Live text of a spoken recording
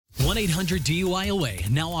1-800-DUI-AWAY,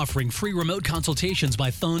 now offering free remote consultations by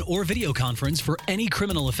phone or video conference for any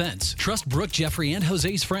criminal offense. Trust Brooke, Jeffrey, and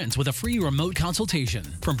Jose's friends with a free remote consultation.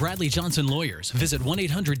 From Bradley Johnson Lawyers, visit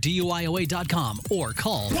 1-800-DUI-AWAY.com or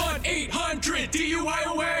call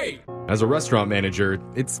 1-800-DUI-AWAY. As a restaurant manager,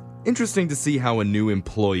 it's interesting to see how a new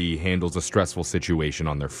employee handles a stressful situation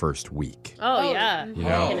on their first week. Oh, yeah. You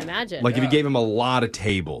know? I can imagine. Like if you gave him a lot of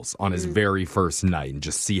tables on his very first night and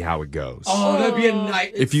just see how it goes. Oh, that'd be a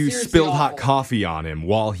night. If you spilled hot coffee on him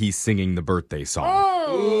while he's singing the birthday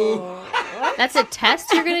song. That's a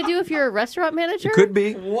test you're going to do if you're a restaurant manager? It could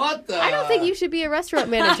be. What the? I don't think you should be a restaurant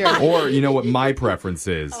manager. Or, you know what my preference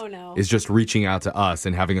is? Oh, no. Is just reaching out to us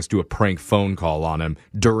and having us do a prank phone call on him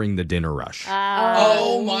during the dinner rush.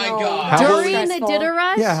 Oh, my God. During the Stressful. dinner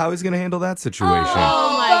rush? Yeah, how he's going to handle that situation?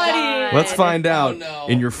 Oh, my God. Let's find out no.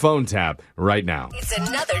 in your phone tap right now. It's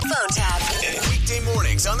another phone tap. Weekday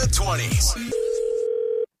mornings on the 20s.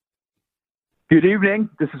 Good evening.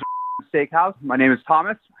 This is Steakhouse. My name is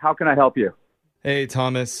Thomas. How can I help you? Hey,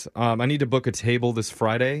 Thomas. I need to book a table this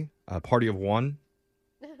Friday, a party of one.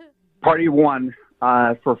 Party one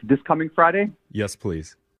for this coming Friday? Yes,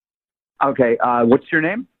 please. Okay. What's your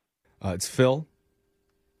name? It's Phil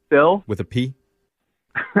Phil? with a P.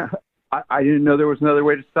 I didn't know there was another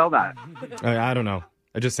way to spell that. I don't know.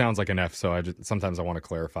 It just sounds like an F, so sometimes I want to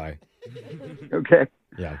clarify. Okay.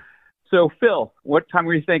 Yeah. So, Phil, what time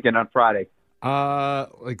were you thinking on Friday?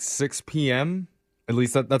 Like 6 p.m.? At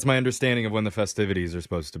least that's my understanding of when the festivities are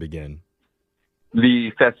supposed to begin.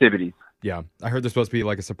 The festivities. Yeah. I heard there's supposed to be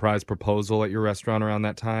like a surprise proposal at your restaurant around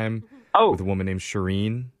that time Oh, with a woman named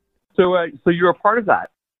Shireen. so you're a part of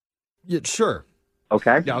that. Yeah, sure.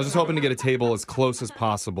 Okay. Yeah, I was just hoping to get a table as close as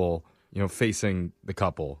possible, facing the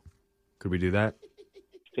couple. Could we do that?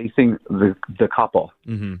 Facing the couple.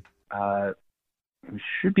 Mm-hmm. We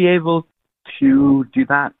should be able to do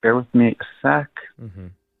that. Bear with me a sec. Mm-hmm.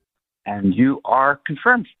 And you are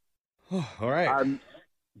confirmed. All right. Do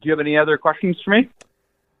you have any other questions for me?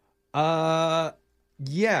 Yeah.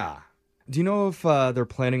 Do you know if they're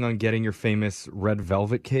planning on getting your famous red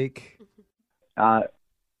velvet cake? Yep.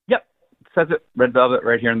 It says it, red velvet,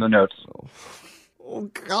 right here in the notes. Oh,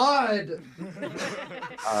 God.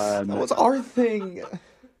 That was our thing.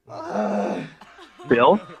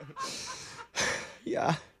 Bill,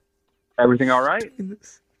 Yeah. everything all right?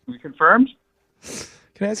 We confirmed?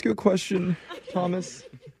 Can I ask you a question, Thomas?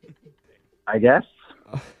 I guess.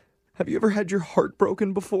 Have you ever had your heart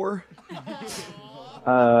broken before?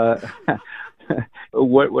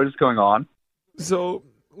 What is going on? So,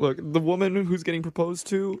 look, the woman who's getting proposed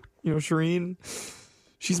to, Shireen,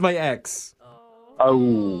 she's my ex.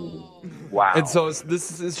 Oh, wow. And so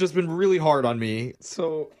this has just been really hard on me.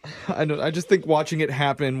 So I just think watching it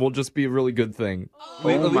happen will just be a really good thing. At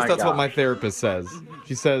least my that's what gosh. my therapist says.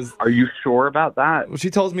 She says, Are you sure about that? well,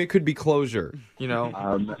 she tells me it could be closure,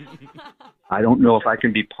 I don't know if I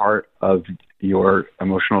can be part of your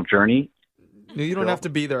emotional journey. You don't have to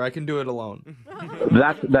be there. I can do it alone.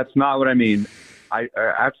 That's not what I mean. I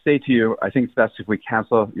have to say to you, I think it's best if we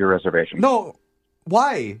cancel your reservation. No.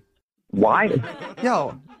 Why? Why?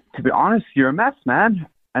 Yo. To be honest, you're a mess, man.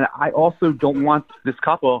 And I also don't want this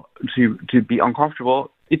couple to be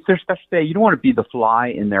uncomfortable. It's their special day. You don't want to be the fly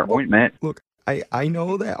in their ointment. Look, I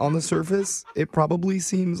know that on the surface, it probably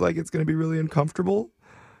seems like it's going to be really uncomfortable,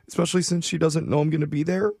 especially since she doesn't know I'm going to be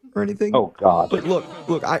there or anything. Oh, God. But look,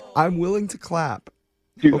 I'm willing to clap.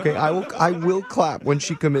 Dude. Okay, I will clap when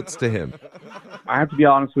she commits to him. I have to be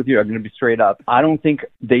honest with you. I'm going to be straight up. I don't think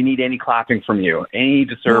they need any clapping from you, any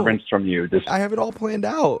disturbance from you. I have it all planned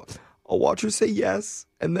out. I'll watch her say yes,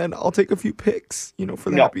 and then I'll take a few pics, for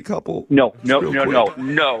the No. happy couple. No.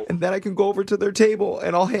 And then I can go over to their table,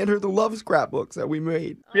 and I'll hand her the love scrapbooks that we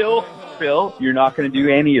made. Phil, you're not going to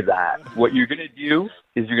do any of that. What you're going to do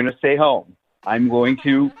is you're going to stay home. I'm going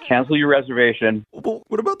to cancel your reservation. Well,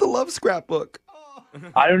 what about the love scrapbook?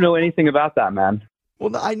 I don't know anything about that, man.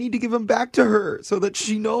 Well, I need to give them back to her so that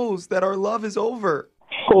she knows that our love is over.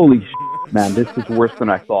 Holy man, this is worse than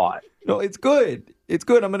I thought. No, it's good. It's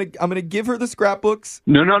good. I'm gonna give her the scrapbooks.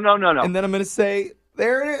 No. And then I'm gonna say,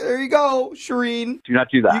 there you go, Shireen. Do not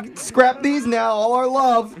do that. You can scrap these now. All our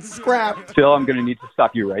love, scrapped. Phil, I'm going to need to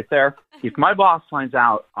stop you right there. If my boss finds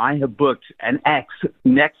out I have booked an ex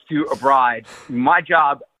next to a bride, my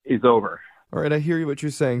job is over. All right, I hear you what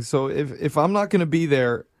you're saying. So if I'm not gonna be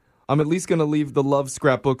there, I'm at least gonna leave the love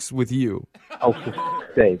scrapbooks with you. Oh, for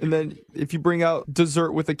f***'s sake. And then if you bring out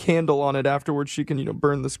dessert with a candle on it afterwards, she can,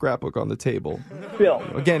 burn the scrapbook on the table. Phil,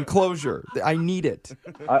 Again, closure. I need it.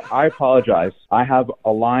 I apologize. I have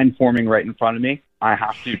a line forming right in front of me. I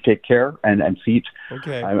have to take care and feed.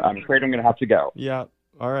 Okay. I'm afraid I'm going to have to go. Yeah.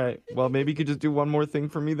 All right. Well, maybe you could just do one more thing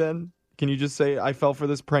for me then. Can you just say I fell for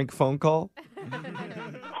this prank phone call?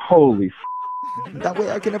 Holy That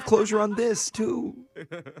way I can have closure on this too.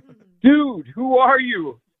 dude, who are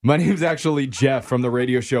you? My name's actually Jeff from the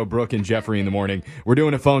radio show Brooke and Jeffrey in the Morning. We're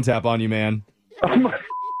doing a phone tap on you, man. Oh my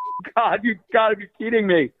God, you gotta be kidding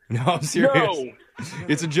me. No, I'm serious. No.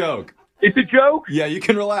 It's a joke. It's a joke? Yeah, you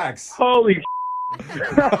can relax. Holy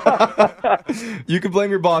You can blame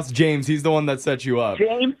your boss, James. He's the one that set you up.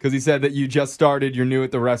 James? Because he said that you just started, you're new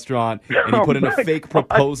at the restaurant, and he put in a fake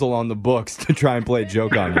proposal on the books to try and play a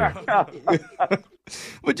joke on you.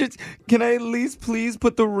 But just, can I at least please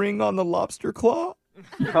put the ring on the lobster claw?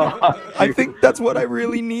 I think that's what I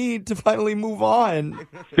really need to finally move on.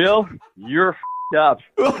 Phil, you're up.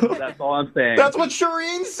 That's all I'm saying. That's what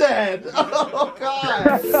Shireen said. Oh,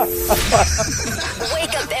 God.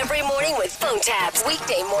 Wake up every morning with phone taps.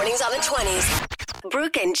 Weekday mornings on the 20s.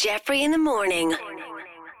 Brooke and Jeffrey in the Morning.